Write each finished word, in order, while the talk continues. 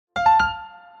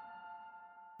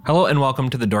Hello and welcome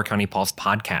to the Door County Pulse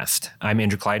podcast. I'm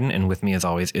Andrew Clyden, and with me, as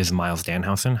always, is Miles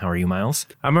Danhausen. How are you, Miles?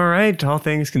 I'm all right, all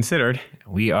things considered.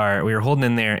 We are holding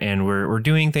in there, and we're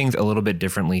doing things a little bit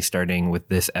differently starting with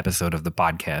this episode of the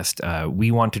podcast. We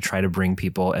want to try to bring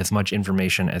people as much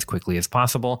information as quickly as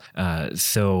possible.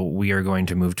 So we are going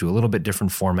to move to a little bit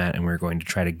different format, and we're going to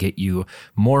try to get you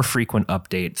more frequent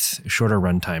updates, shorter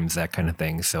run times, that kind of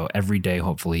thing. So every day,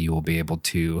 hopefully, you will be able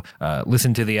to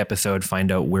listen to the episode,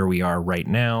 find out where we are right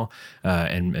now,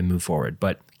 and move forward.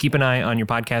 But keep an eye on your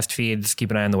podcast feeds. Keep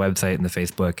an eye on the website and the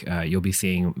Facebook. You'll be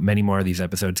seeing many more of these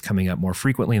episodes coming up more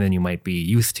frequently than you might be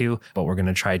used to, but we're going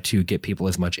to try to get people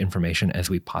as much information as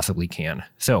we possibly can.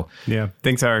 So yeah,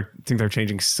 things are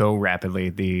changing so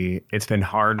rapidly. It's been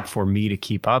hard for me to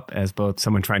keep up as both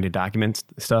someone trying to document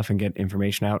stuff and get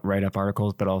information out, write up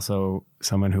articles, but also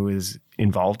someone who is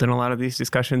involved in a lot of these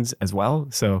discussions as well.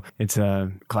 So it's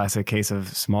a classic case of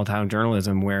small town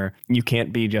journalism where you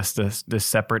can't be just this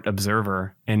separate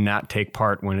observer and not take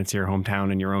part when it's your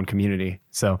hometown and your own community.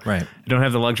 So right. I don't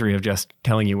have the luxury of just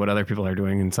telling you what other people are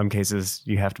doing. In some cases,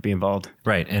 you have to be involved.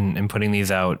 Right. And putting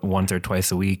these out once or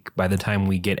twice a week, by the time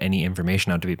we get any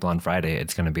information out to people on Friday,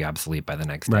 it's going to be obsolete by the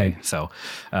next day. Right. So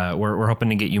we're hoping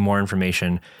to get you more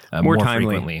information more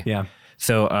frequently. Yeah.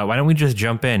 So why don't we just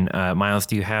jump in? Miles,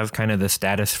 do you have kind of the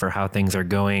status for how things are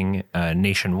going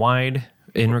nationwide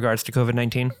in regards to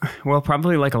COVID-19? Well,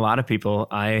 probably like a lot of people,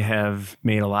 I have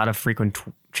made a lot of frequent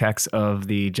checks of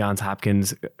the Johns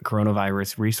Hopkins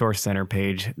Coronavirus Resource Center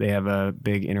page. They have a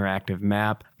big interactive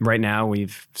map. Right now,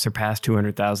 we've surpassed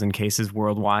 200,000 cases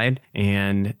worldwide,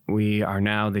 and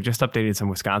they just updated some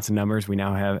Wisconsin numbers. We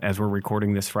now have, as we're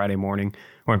recording this Friday morning,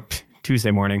 or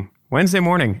Wednesday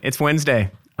morning, it's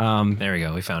Wednesday. There we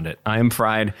go. We found it. I am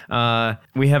fried.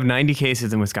 We have 90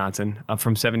 cases in Wisconsin, up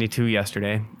from 72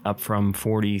 yesterday, up from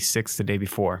 46 the day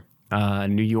before.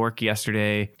 New York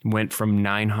yesterday went from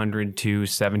 900 to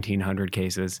 1,700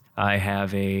 cases. I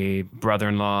have a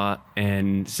brother-in-law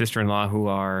and sister-in-law who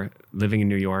are living in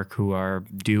New York who are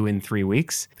due in 3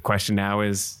 weeks. The question now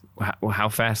is, how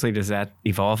fastly does that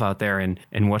evolve out there, and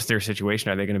what's their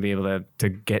situation? Are they going to be able to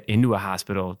get into a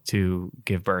hospital to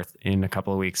give birth in a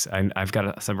couple of weeks? I've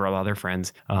got several other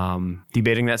friends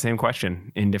debating that same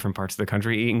question in different parts of the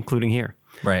country, including here.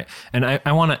 Right. And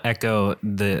I want to echo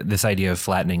this idea of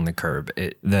flattening the curve.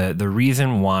 The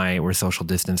reason why we're social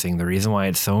distancing, the reason why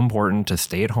it's so important to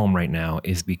stay at home right now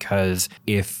is because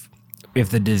if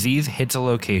the disease hits a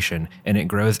location and it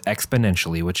grows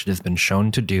exponentially, which it has been shown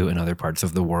to do in other parts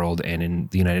of the world and in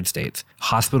the United States,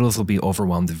 hospitals will be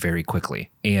overwhelmed very quickly.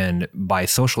 And by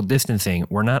social distancing,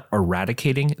 we're not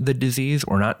eradicating the disease.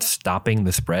 We're not stopping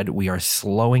the spread. We are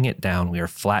slowing it down. We are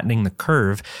flattening the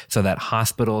curve so that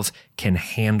hospitals can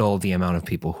handle the amount of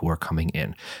people who are coming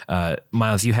in.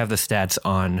 Miles, you have the stats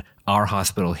on our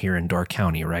hospital here in Door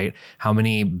County, right? How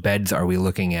many beds are we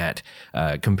looking at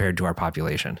compared to our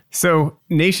population? So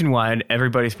nationwide,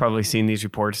 everybody's probably seen these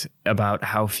reports about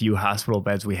how few hospital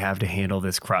beds we have to handle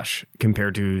this crush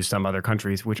compared to some other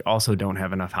countries, which also don't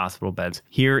have enough hospital beds.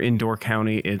 Here in Door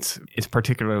County, it's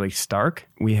particularly stark.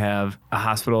 We have a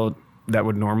hospital that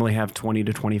would normally have 20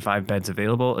 to 25 beds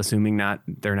available, assuming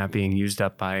they're not being used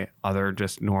up by other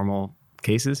just normal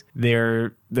cases.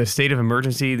 The state of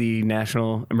emergency, the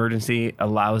national emergency,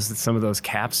 allows some of those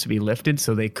caps to be lifted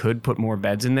so they could put more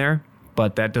beds in there,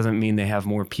 but that doesn't mean they have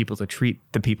more people to treat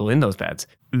the people in those beds.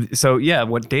 So yeah,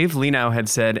 what Dave Lenow had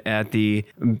said at the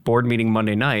board meeting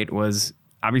Monday night was,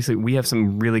 obviously we have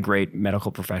some really great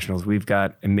medical professionals. We've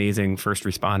got amazing first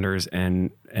responders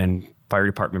and fire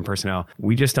department personnel.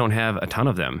 We just don't have a ton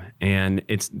of them. And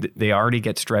they already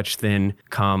get stretched thin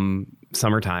come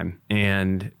summertime.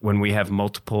 And when we have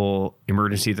multiple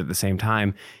emergencies at the same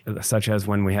time, such as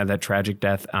when we had that tragic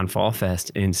death on Fall Fest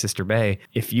in Sister Bay,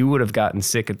 if you would have gotten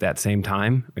sick at that same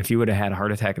time, if you would have had a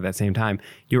heart attack at that same time,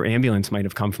 your ambulance might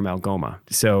have come from Algoma.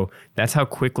 So that's how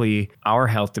quickly our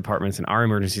health departments and our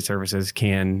emergency services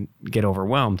can get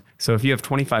overwhelmed. So if you have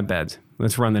 25 beds,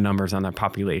 let's run the numbers on that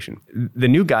population. The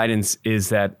new guidance is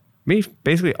that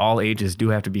basically all ages do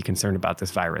have to be concerned about this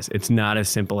virus. It's not as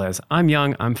simple as, I'm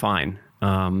young, I'm fine.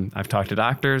 I've talked to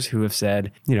doctors who have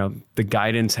said, the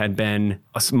guidance had been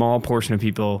a small portion of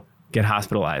people get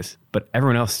hospitalized, but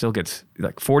everyone else still gets,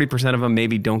 like 40% of them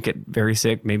maybe don't get very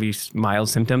sick, maybe mild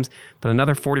symptoms, but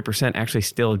another 40% actually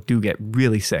still do get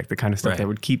really sick, the kind of stuff that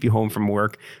would keep you home from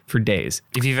work for days.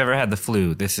 If you've ever had the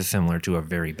flu, this is similar to a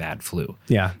very bad flu.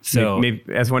 Yeah. So maybe,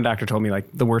 as one doctor told me,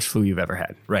 like the worst flu you've ever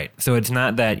had. Right. So it's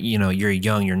not that, you're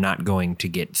young, you're not going to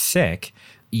get sick.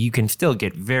 you can still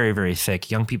get very, very sick.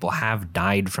 Young people have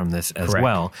died from this as Correct.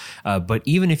 well. But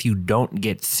even if you don't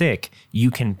get sick,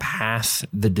 you can pass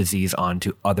the disease on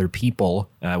to other people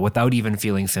without even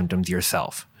feeling symptoms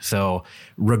yourself. So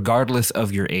regardless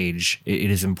of your age,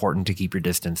 it is important to keep your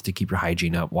distance, to keep your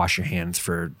hygiene up, wash your hands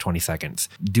for 20 seconds,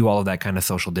 do all of that kind of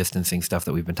social distancing stuff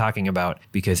that we've been talking about,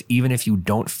 because even if you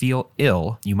don't feel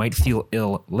ill, you might feel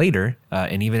ill later.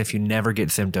 And even if you never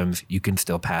get symptoms, you can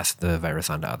still pass the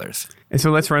virus on to others. And so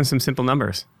let's run some simple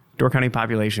numbers. Door County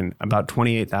population, about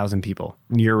 28,000 people,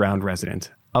 year-round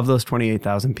residents. Of those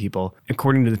 28,000 people,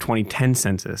 according to the 2010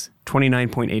 census,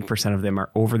 29.8% of them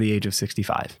are over the age of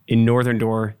 65. In Northern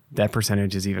Door, that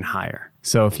percentage is even higher.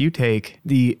 So if you take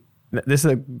this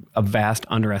is a vast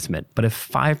underestimate, but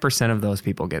if 5% of those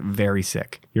people get very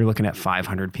sick, you're looking at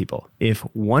 500 people. If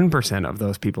 1% of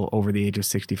those people over the age of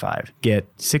 65 get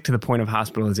sick to the point of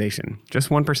hospitalization, just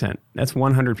 1%, that's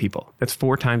 100 people. That's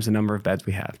 4 times the number of beds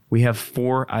we have. We have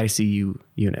 4 ICU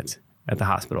units at the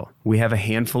hospital. We have a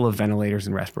handful of ventilators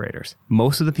and respirators.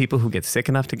 Most of the people who get sick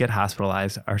enough to get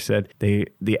hospitalized are said the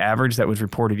average that was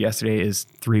reported yesterday is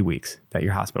 3 weeks that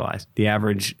you're hospitalized. The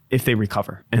average if they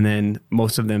recover. And then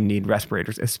most of them need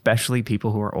respirators, especially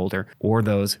people who are older or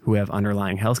those who have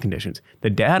underlying health conditions. The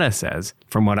data says,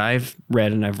 from what I've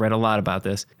read, and I've read a lot about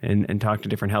this and talked to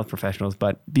different health professionals,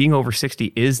 but being over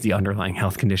 60 is the underlying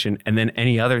health condition. And then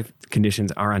any other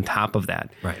conditions are on top of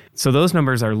that. Right. So those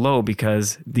numbers are low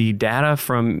because the data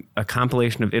from a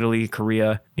compilation of Italy,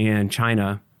 Korea, and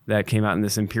China that came out in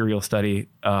this Imperial study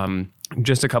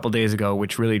just a couple days ago,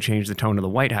 which really changed the tone of the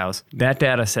White House, that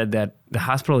data said that the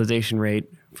hospitalization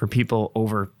rate for people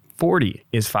over 40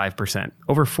 is 5%,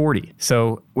 over 40.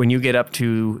 So when you get up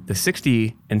to the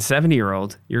 60 and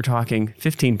 70-year-old, you're talking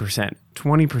 15%,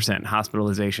 20%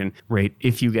 hospitalization rate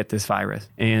if you get this virus.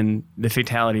 And the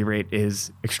fatality rate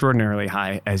is extraordinarily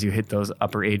high as you hit those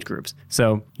upper age groups.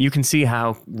 So you can see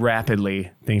how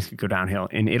rapidly things could go downhill.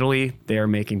 In Italy, they are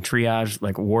making triage,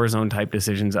 like war zone type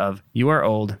decisions of, you are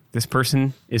old, this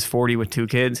person is 40 with 2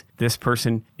 kids, this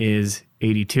person is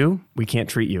 82, we can't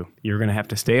treat you. You're going to have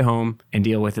to stay home and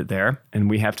deal with it there. And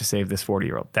we have to save this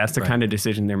 40-year-old. That's the kind of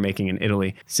decision they're making in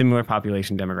Italy. Similar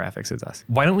population demographics as us.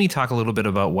 Why don't we talk a little bit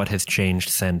about what has changed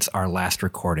since our last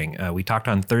recording? We talked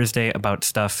on Thursday about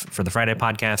stuff for the Friday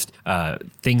podcast.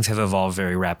 Things have evolved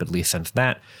very rapidly since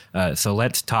that. So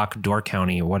let's talk Door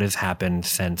County. What has happened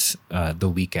since the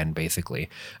weekend, basically?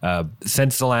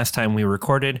 Since the last time we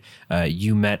recorded,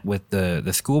 you met with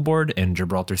the school board, and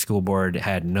Gibraltar School Board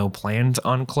had no plans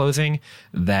on closing.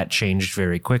 That changed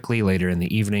very quickly later in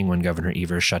the evening when Governor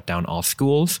Evers shut down all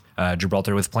schools.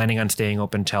 Gibraltar was planning on staying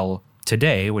open till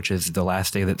today, which is the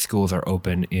last day that schools are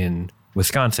open in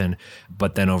Wisconsin.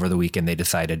 But then over the weekend, they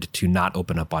decided to not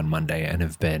open up on Monday and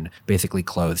have been basically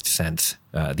closed since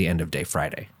the end of day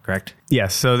Friday, correct?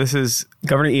 Yes. So this is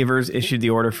Governor Evers issued the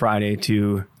order Friday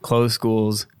to close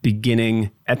schools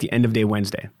beginning at the end of day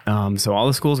Wednesday. So all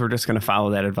the schools were just going to follow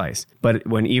that advice. But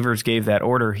when Evers gave that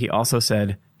order, he also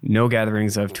said, no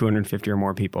gatherings of 250 or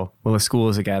more people. Well, a school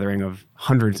is a gathering of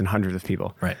hundreds and hundreds of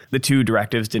people. Right. The two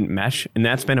directives didn't mesh, and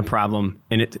that's been a problem,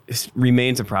 and it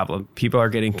remains a problem. People are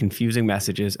getting confusing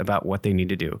messages about what they need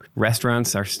to do.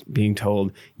 Restaurants are being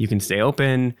told, you can stay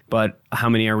open, but how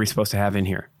many are we supposed to have in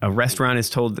here? A restaurant is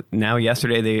told now,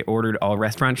 yesterday they ordered all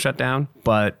restaurants shut down,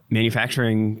 but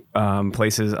manufacturing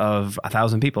places of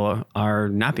 1,000 people are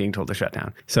not being told to shut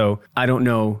down. So I don't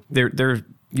know.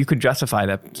 You could justify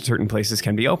that certain places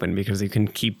can be open because you can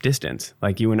keep distance.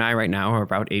 Like you and I right now are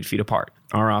about 8 feet apart.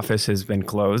 Our office has been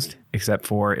closed, except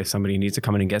for if somebody needs to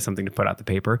come in and get something to put out the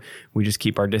paper. We just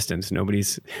keep our distance.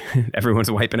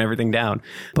 Everyone's wiping everything down.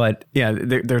 But yeah,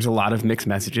 there's a lot of mixed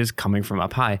messages coming from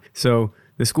up high. So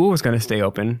the school was going to stay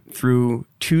open through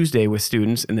Tuesday with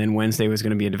students, and then Wednesday was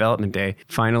going to be a development day.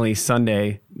 Finally,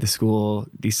 Sunday, the school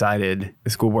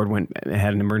board went and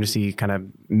had an emergency kind of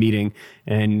meeting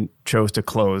and chose to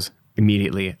close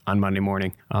immediately on Monday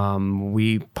morning.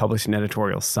 We published an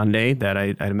editorial Sunday that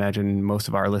I'd imagine most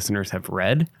of our listeners have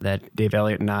read, that Dave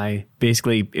Elliott and I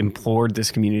basically implored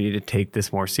this community to take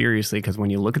this more seriously, because when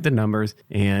you look at the numbers,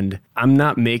 and I'm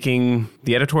not making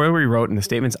the editorial we wrote and the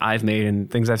statements I've made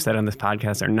and things I've said on this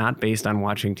podcast are not based on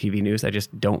watching TV news. I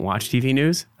just don't watch TV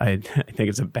news. I think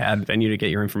it's a bad venue to get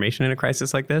your information in a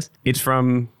crisis like this. It's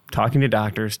from talking to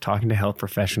doctors, talking to health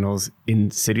professionals in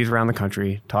cities around the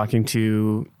country, talking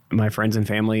to my friends and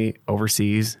family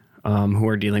overseas who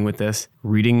are dealing with this,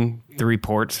 reading the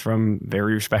reports from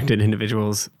very respected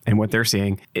individuals and what they're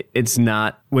seeing, it's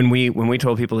not, when we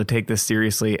told people to take this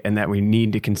seriously and that we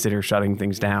need to consider shutting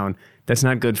things down, that's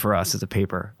not good for us as a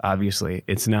paper, obviously.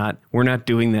 It's not, we're not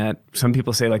doing that. Some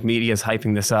people say like media is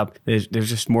hyping this up. There's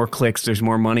just more clicks. There's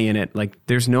more money in it. Like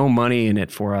there's no money in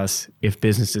it for us if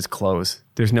businesses close.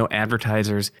 There's no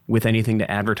advertisers with anything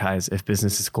to advertise if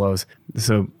businesses close.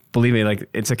 So believe me, like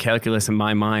it's a calculus in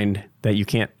my mind that you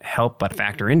can't help but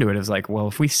factor into it. It's like, well,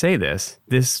 if we say this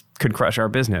could crush our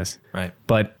business. Right.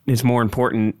 But it's more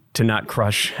important to not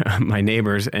crush my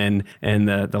neighbors and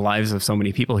the lives of so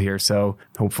many people here. So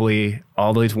hopefully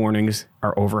all those warnings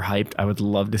are overhyped. I would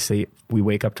love to see we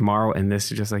wake up tomorrow and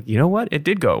this is just like, you know what? It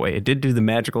did go away. It did do the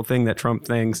magical thing that Trump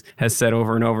has said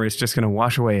over and over. It's just going to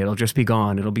wash away. It'll just be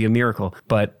gone. It'll be a miracle.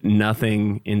 But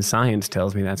nothing in science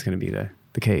tells me that's going to be the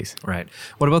case. Right.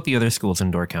 What about the other schools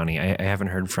in Door County? I haven't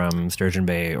heard from Sturgeon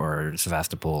Bay or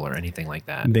Sevastopol or anything like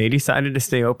that. They decided to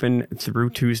stay open through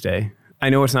Tuesday. I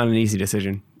know it's not an easy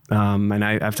decision. And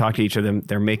I've talked to each of them.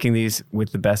 They're making these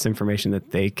with the best information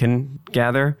that they can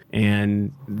gather.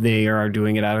 And they are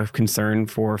doing it out of concern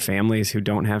for families who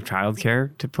don't have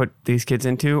childcare to put these kids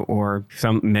into, or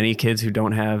many kids who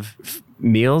don't have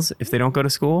meals if they don't go to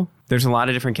school. There's a lot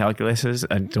of different calculuses.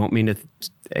 I don't mean to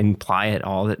imply at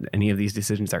all that any of these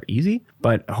decisions are easy,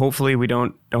 but hopefully we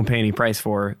don't pay any price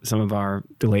for some of our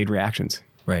delayed reactions.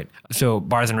 Right. So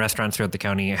bars and restaurants throughout the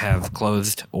county have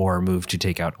closed or moved to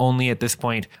takeout only at this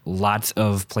point. Lots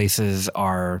of places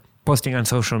are posting on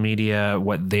social media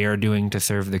what they are doing to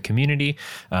serve the community.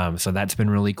 So that's been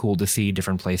really cool to see,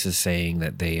 different places saying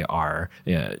that they are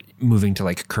moving to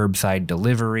like curbside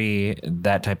delivery,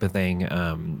 that type of thing.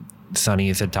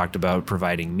 Sonny's had talked about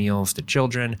providing meals to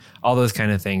children, all those kind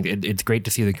of things. It's great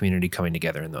to see the community coming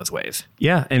together in those ways.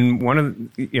 Yeah. And one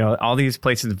of, all these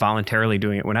places voluntarily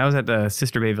doing it. When I was at the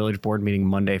Sister Bay Village Board meeting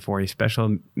Monday for a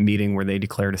special meeting where they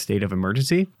declared a state of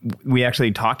emergency, we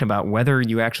actually talked about whether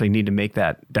you actually need to make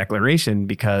that declaration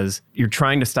because you're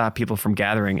trying to stop people from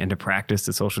gathering and to practice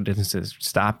the social distances,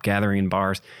 stop gathering in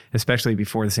bars, especially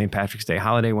before the St. Patrick's Day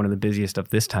holiday, one of the busiest of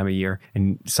this time of year,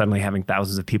 and suddenly having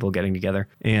thousands of people getting together.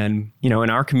 And in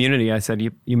our community, I said,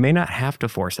 you may not have to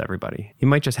force everybody. You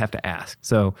might just have to ask.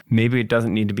 So maybe it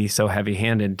doesn't need to be so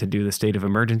heavy-handed to do the state of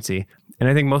emergency. And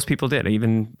I think most people did.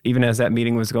 Even as that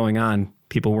meeting was going on,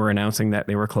 people were announcing that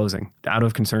they were closing out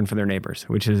of concern for their neighbors,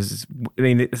 which is,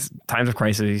 times of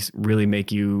crisis really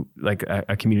make you, like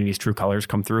a community's true colors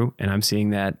come through. And I'm seeing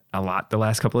that a lot the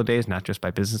last couple of days, not just by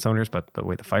business owners, but the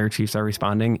way the fire chiefs are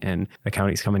responding and the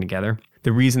county's coming together.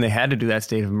 The reason they had to do that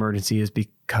state of emergency is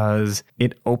because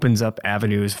it opens up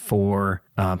avenues for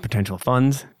potential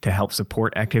funds to help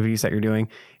support activities that you're doing.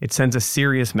 It sends a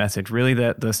serious message. Really,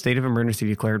 the state of emergency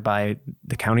declared by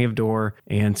the County of Door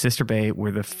and Sister Bay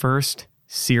were the first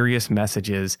serious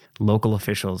messages local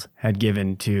officials had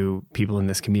given to people in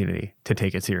this community to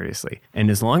take it seriously.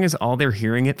 And as long as all they're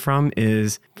hearing it from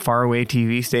is faraway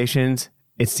TV stations,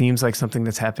 it seems like something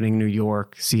that's happening in New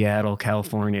York, Seattle,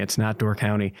 California. It's not Door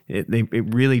County. It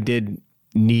really did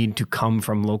need to come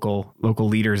from local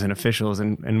leaders and officials.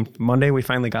 And Monday, we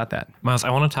finally got that. Miles, I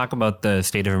want to talk about the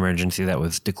state of emergency that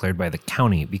was declared by the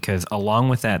county, because along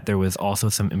with that, there was also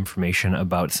some information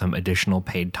about some additional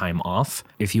paid time off.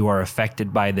 If you are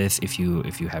affected by this, if you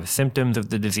have symptoms of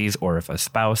the disease, or if a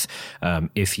spouse,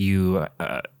 if you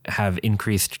have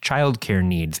increased childcare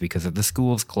needs because of the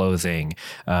schools closing,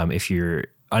 if you're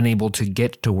unable to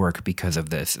get to work because of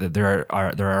this. There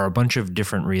are a bunch of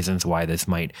different reasons why this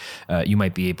you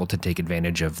might be able to take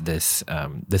advantage of this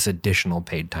additional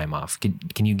paid time off.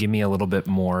 Can you give me a little bit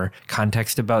more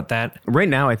context about that? Right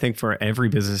now, I think for every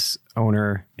business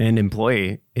owner and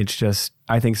employee, it's just,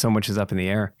 I think so much is up in the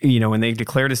air. When they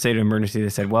declared a state of emergency, they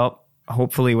said, well,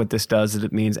 hopefully what this does is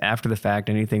it means after the fact,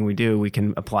 anything we do, we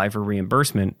can apply for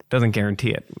reimbursement. Doesn't guarantee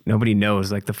it. Nobody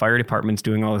knows. Like the fire department's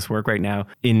doing all this work right now.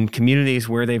 In communities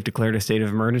where they've declared a state of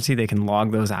emergency, they can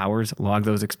log those hours, log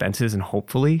those expenses, and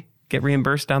hopefully get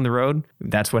reimbursed down the road.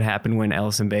 That's what happened when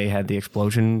Ellison Bay had the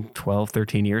explosion 12,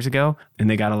 13 years ago. And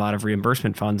they got a lot of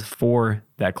reimbursement funds for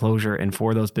that closure and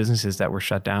for those businesses that were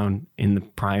shut down in the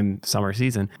prime summer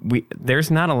season.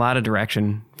 There's not a lot of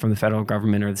direction from the federal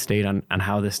government or the state on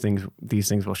how these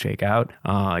things will shake out.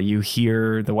 You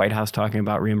hear the White House talking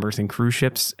about reimbursing cruise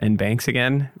ships and banks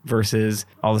again versus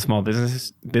all the small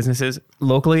businesses.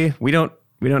 Locally, we don't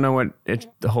know what it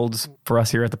holds for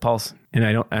us here at the Pulse.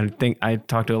 And I think I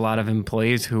talked to a lot of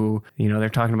employees who, they're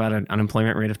talking about an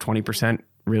unemployment rate of 20%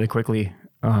 really quickly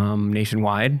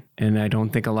nationwide. And I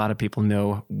don't think a lot of people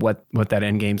know what that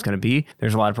end game is going to be.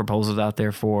 There's a lot of proposals out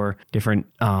there for different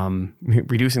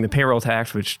reducing the payroll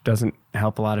tax, which doesn't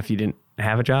help a lot if you didn't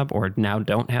have a job or now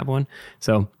don't have one.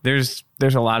 So there's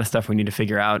a lot of stuff we need to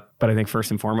figure out. But I think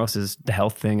first and foremost is the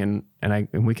health thing, and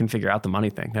we can figure out the money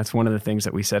thing. That's one of the things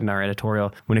that we said in our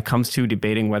editorial. When it comes to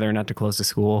debating whether or not to close the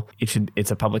school,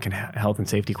 it's a public health and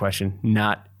safety question,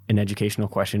 not an educational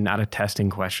question, not a testing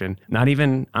question, not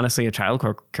even honestly a child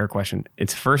care question.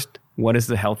 It's first, what is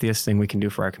the healthiest thing we can do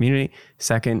for our community?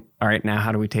 Second, all right, now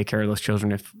how do we take care of those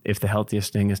children if the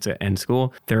healthiest thing is to end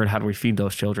school? Third, how do we feed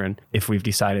those children if we've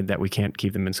decided that we can't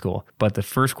keep them in school? But the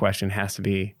first question has to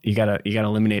be, you gotta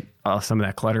eliminate some of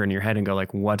that clutter in your head and go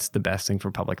like, what's the best thing for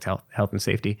public health and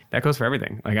safety? That goes for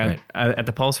everything. Like right. At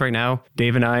the Pulse right now,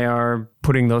 Dave and I are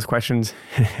putting those questions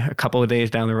a couple of days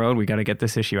down the road. We got to get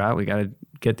this issue out. We got to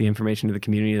get the information to the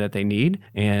community that they need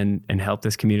and help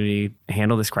this community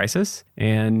handle this crisis.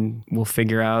 And we'll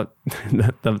figure out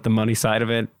the money side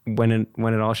of it when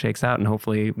it all shakes out. And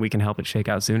hopefully we can help it shake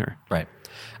out sooner. Right.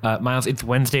 Miles, it's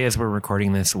Wednesday as we're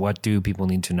recording this. What do people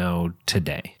need to know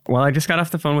today? Well, I just got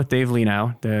off the phone with Dave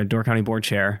Lenow, the Door County Board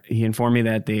Chair. He informed me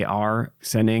that they are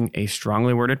sending a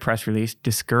strongly worded press release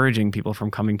discouraging people from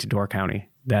coming to Door County.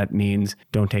 That means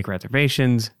don't take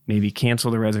reservations, maybe cancel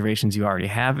the reservations you already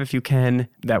have if you can.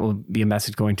 That will be a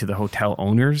message going to the hotel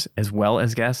owners as well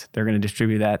as guests. They're going to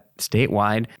distribute that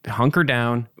statewide. Hunker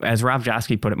down, as Rob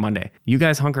Joske put it Monday. You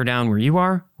guys hunker down where you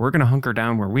are. We're going to hunker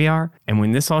down where we are. And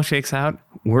when this all shakes out,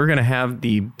 we're going to have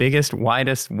the biggest,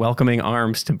 widest welcoming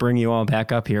arms to bring you all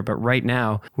back up here. But right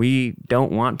now, we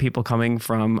don't want people coming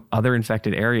from other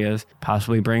infected areas,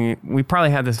 we probably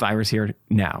have this virus here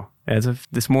now. As of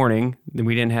this morning,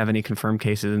 we didn't have any confirmed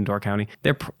cases in Door County.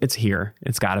 It's here.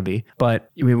 It's got to be.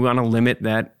 But we want to limit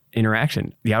that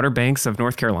interaction. The Outer Banks of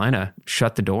North Carolina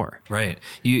shut the door. Right.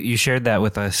 You shared that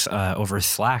with us over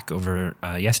Slack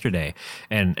yesterday.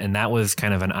 And that was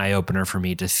kind of an eye-opener for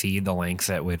me to see the lengths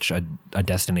at which a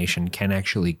destination can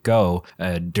actually go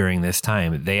during this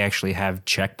time. They actually have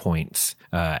checkpoints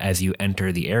as you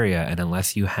enter the area. And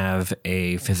unless you have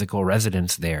a physical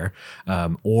residence there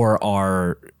or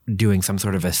are doing some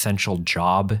sort of essential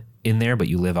job in there, but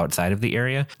you live outside of the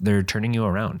area, they're turning you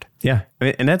around. Yeah.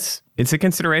 And it's a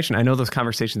consideration. I know those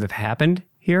conversations have happened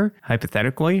here,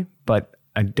 hypothetically, but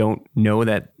I don't know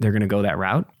that they're going to go that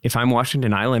route. If I'm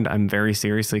Washington Island, I'm very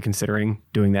seriously considering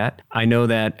doing that. I know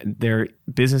that their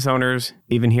business owners,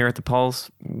 even here at the Pulse,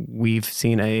 we've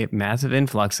seen a massive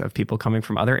influx of people coming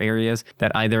from other areas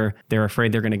that either they're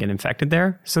afraid they're going to get infected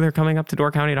there, so they're coming up to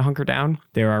Door County to hunker down.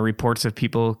 There are reports of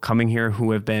people coming here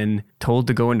who have been told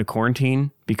to go into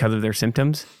quarantine because of their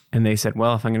symptoms. And they said,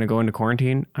 well, if I'm going to go into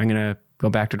quarantine, I'm going to go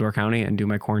back to Door County and do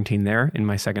my quarantine there in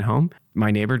my second home.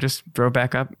 My neighbor just drove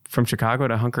back up from Chicago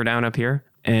to hunker down up here.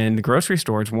 And the grocery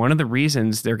stores, one of the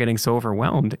reasons they're getting so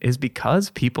overwhelmed is because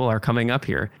people are coming up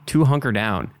here to hunker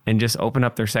down and just open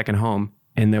up their second home.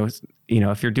 And those,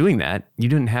 if you're doing that, you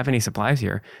didn't have any supplies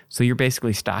here. So you're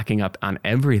basically stocking up on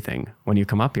everything when you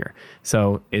come up here.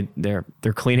 So they're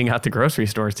cleaning out the grocery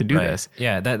stores to do this.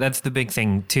 Yeah, that's the big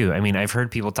thing too. I mean, I've heard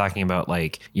people talking about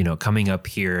coming up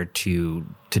here to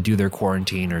do their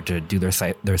quarantine or to do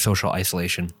their social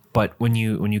isolation. But when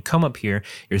you come up here,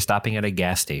 you're stopping at a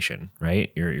gas station,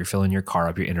 right? You're filling your car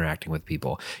up. You're interacting with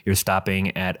people. You're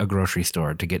stopping at a grocery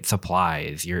store to get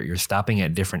supplies. You're stopping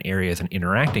at different areas and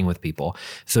interacting with people.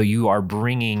 So you are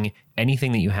bringing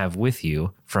anything that you have with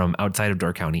you from outside of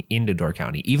Door County into Door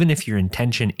County, even if your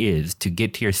intention is to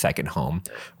get to your second home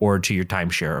or to your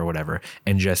timeshare or whatever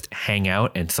and just hang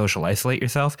out and social isolate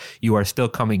yourself, you are still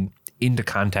coming into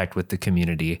contact with the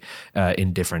community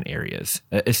in different areas,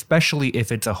 especially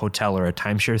if it's a hotel or a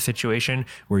timeshare situation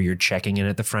where you're checking in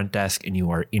at the front desk and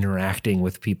you are interacting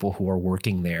with people who are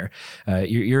working there.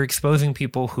 You're exposing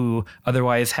people who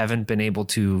otherwise haven't been able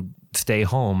to stay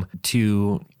home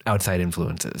to outside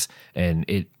influences. And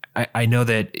I know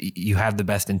that you have the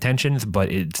best intentions, but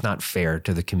it's not fair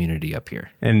to the community up here.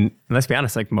 And let's be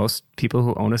honest, like most people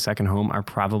who own a second home are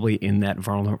probably in that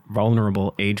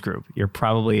vulnerable age group. You're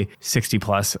probably 60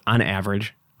 plus on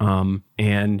average.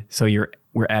 And so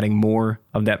we're adding more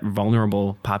of that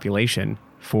vulnerable population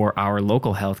for our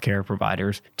local healthcare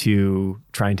providers to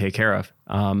try and take care of.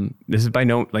 This is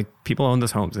people own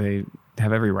those homes. They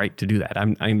have every right to do that.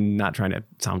 I'm not trying to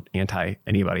sound anti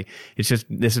anybody. It's just,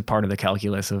 this is part of the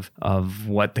calculus of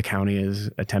what the county is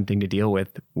attempting to deal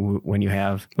with when you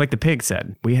have, like the pig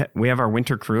said, we have our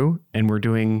winter crew and we're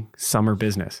doing summer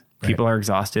business. People are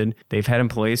exhausted. They've had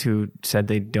employees who said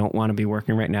they don't want to be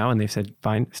working right now, and they've said,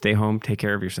 fine, stay home, take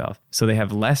care of yourself. So they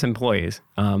have less employees.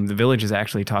 The Village has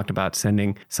actually talked about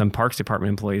sending some Parks Department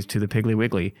employees to the Piggly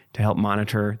Wiggly to help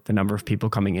monitor the number of people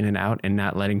coming in and out and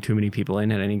not letting too many people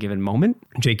in at any given moment.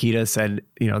 Jay Kita said,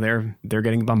 they're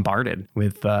getting bombarded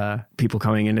with people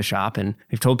coming in to shop, and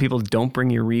they've told people don't bring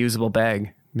your reusable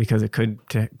bag because it could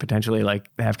potentially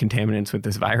have contaminants with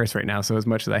this virus right now. So as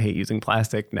much as I hate using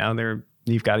plastic, now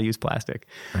you've got to use plastic.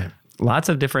 Right. Lots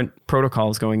of different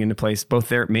protocols going into place. Both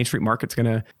there, Main Street Market's going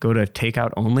to go to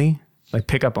takeout only,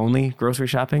 pickup only grocery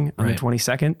shopping on the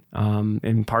 22nd,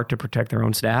 in part to protect their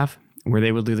own staff, where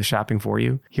they will do the shopping for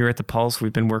you. Here at The Pulse,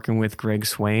 we've been working with Greg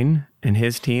Swain and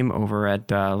his team over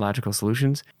at Logical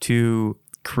Solutions to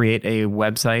create a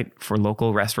website for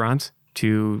local restaurants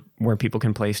to where people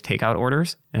can place takeout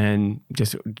orders and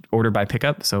just order by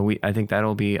pickup. So I think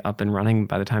that'll be up and running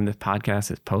by the time this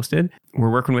podcast is posted. We're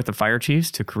working with the fire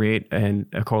chiefs to create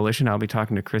a coalition. I'll be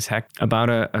talking to Chris Heck about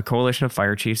a coalition of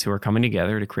fire chiefs who are coming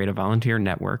together to create a volunteer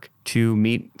network to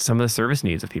meet some of the service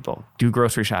needs of people, do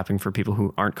grocery shopping for people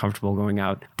who aren't comfortable going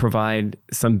out, provide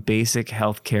some basic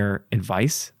healthcare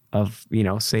advice of,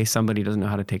 say somebody doesn't know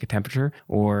how to take a temperature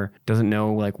or doesn't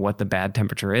know what the bad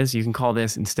temperature is. You can call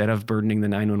this instead of burdening the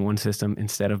 911 system,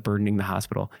 instead of burdening the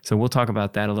hospital. So we'll talk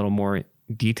about that a little more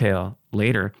detail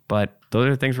later, but those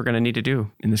are the things we're going to need to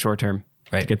do in the short term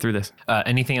to get through this.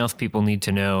 Anything else people need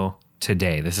to know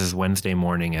today? This is Wednesday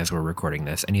morning as we're recording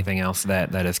this. Anything else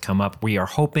that has come up? We are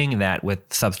hoping that with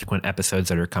subsequent episodes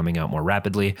that are coming out more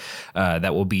rapidly,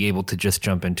 that we'll be able to just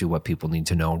jump into what people need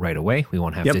to know right away. We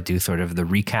won't have to do sort of the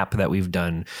recap that we've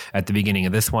done at the beginning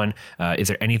of this one. Is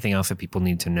there anything else that people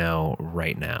need to know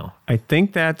right now? I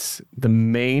think that's the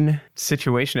main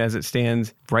situation as it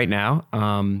stands right now.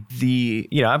 I'm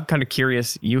kind of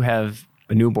curious. You have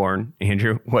a newborn,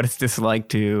 Andrew. What is this like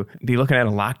to be looking at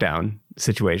a lockdown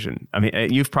situation? I mean,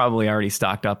 you've probably already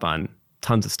stocked up on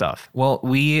tons of stuff. Well,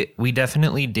 we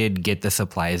definitely did get the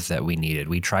supplies that we needed.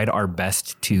 We tried our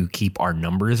best to keep our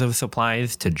numbers of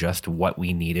supplies to just what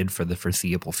we needed for the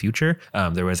foreseeable future.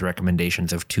 There was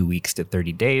recommendations of 2 weeks to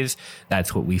 30 days.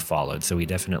 That's what we followed. So we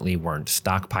definitely weren't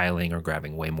stockpiling or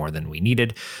grabbing way more than we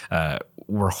needed.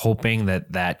 We're hoping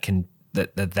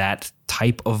that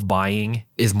type of buying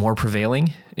is more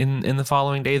prevailing in the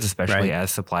following days, especially as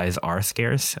supplies are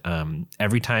scarce.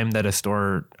 Every time that a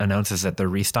store announces that they're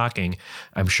restocking,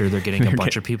 I'm sure they're getting a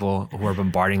bunch of people who are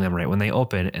bombarding them right when they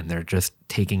open, and they're just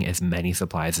taking as many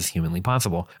supplies as humanly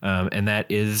possible. And that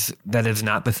is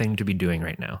not the thing to be doing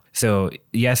right now. So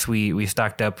yes, we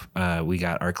stocked up. We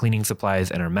got our cleaning supplies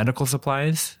and our medical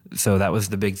supplies. So that was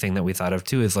the big thing that we thought of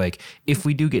too, is if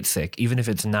we do get sick, even if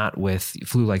it's not with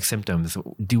flu-like symptoms,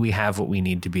 do we have what we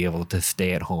need to be able to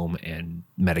stay at home and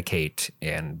medicate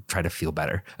and try to feel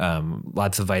better?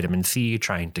 Lots of vitamin C,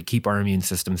 trying to keep our immune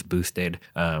systems boosted.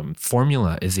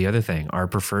 Formula is the other thing. Our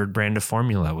preferred brand of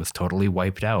formula was totally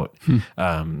wiped out.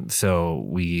 So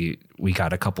we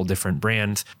got a couple different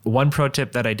brands. One pro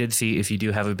tip that I did see, if you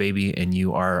do have a baby and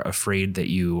you are afraid that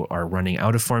you are running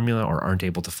out of formula or aren't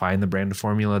able to find the brand of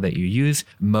formula that you use,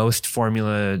 most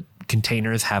formula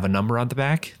containers have a number on the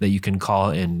back that you can call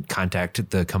and contact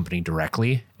the company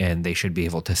directly, and they should be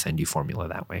able to send you formula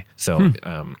that way. So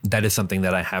that is something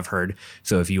that I have heard.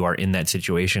 So if you are in that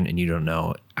situation and you don't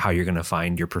know how you're going to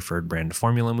find your preferred brand of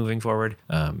formula moving forward,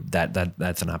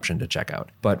 that's an option to check out.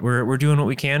 But we're doing what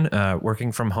we can.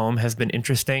 Working from home has been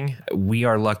interesting. We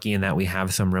are lucky in that we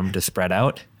have some room to spread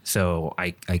out. So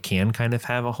I can kind of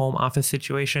have a home office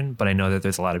situation, but I know that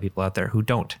there's a lot of people out there who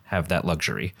don't have that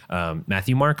luxury.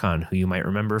 Matthew Marcon, who you might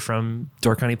remember from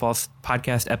Door County Pulse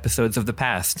podcast episodes of the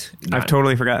past. I've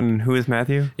totally forgotten. Who is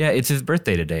Matthew? Yeah, it's his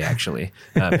birthday today, actually.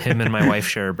 Him and my wife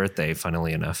share a birthday,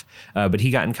 funnily enough. But he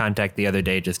got in contact the other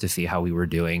day just to see how we were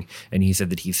doing. And he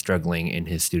said that he's struggling in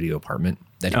his studio apartment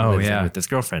that he lives in with his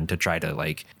girlfriend to try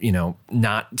to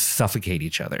not suffocate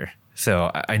each other.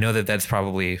 So I know that that's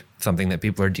probably something that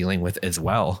people are dealing with as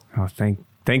well. Oh,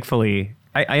 thankfully,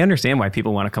 I understand why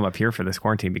people want to come up here for this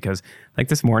quarantine, because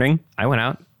this morning I went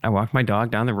out, I walked my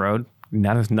dog down the road,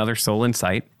 not another soul in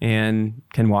sight, and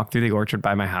can walk through the orchard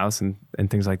by my house and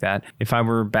things like that. If I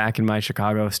were back in my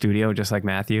Chicago studio, just like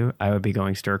Matthew, I would be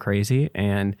going stir crazy,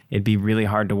 and it'd be really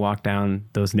hard to walk down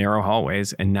those narrow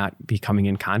hallways and not be coming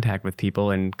in contact with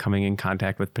people and coming in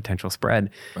contact with potential spread.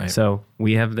 Right. So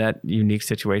we have that unique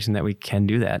situation that we can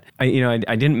do that. I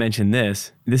didn't mention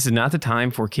this. This is not the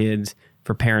time for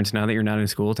parents, now that you're not in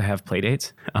school, to have play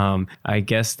dates. I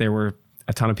guess there were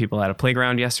a ton of people at a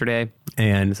playground yesterday.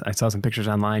 And I saw some pictures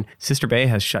online. Sister Bay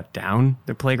has shut down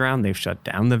their playground. They've shut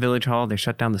down the village hall. They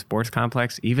shut down the sports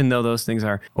complex. Even though those things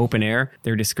are open air,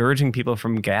 they're discouraging people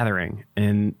from gathering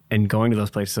and going to those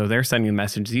places. So they're sending a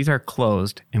message, these are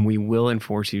closed and we will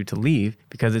enforce you to leave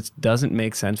because it doesn't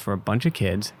make sense for a bunch of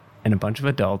kids and a bunch of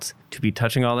adults to be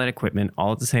touching all that equipment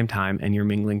all at the same time, and you're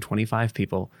mingling 25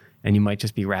 people and you might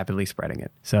just be rapidly spreading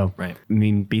it. So, right. I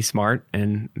mean, be smart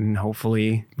and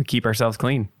hopefully we keep ourselves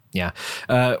clean. Yeah.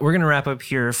 We're going to wrap up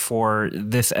here for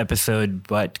this episode,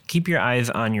 but keep your eyes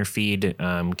on your feed.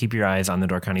 Keep your eyes on the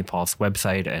Door County Pulse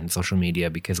website and social media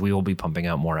because we will be pumping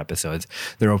out more episodes.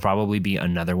 There will probably be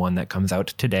another one that comes out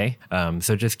today.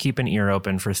 So just keep an ear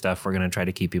open for stuff. We're going to try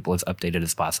to keep people as updated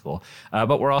as possible.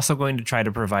 But we're also going to try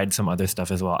to provide some other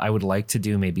stuff as well. I would like to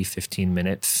do maybe 15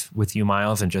 minutes with you,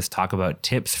 Miles, and just talk about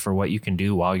tips for what you can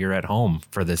do while you're at home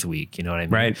for this week. You know what I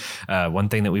mean? Right. One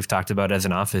thing that we've talked about as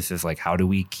an office is like, how do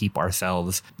we keep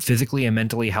ourselves physically and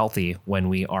mentally healthy when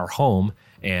we are home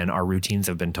and our routines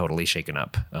have been totally shaken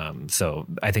up. So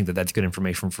I think that that's good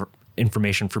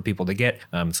information for people to get.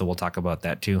 So we'll talk about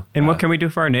that too. And what can we do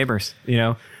for our neighbors? You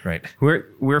know, right.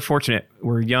 We're fortunate.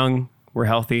 We're young. We're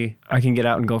healthy. I can get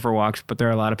out and go for walks, but there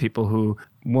are a lot of people who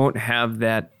won't have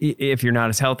that. If you're not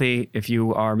as healthy, if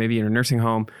you are maybe in a nursing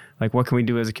home, like what can we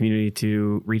do as a community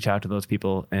to reach out to those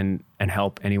people and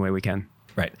help any way we can?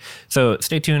 Right. So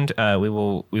stay tuned. We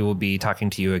will be talking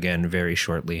to you again very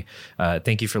shortly.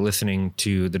 Thank you for listening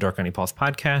to the Door County Pulse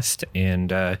podcast,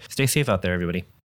 and stay safe out there, everybody.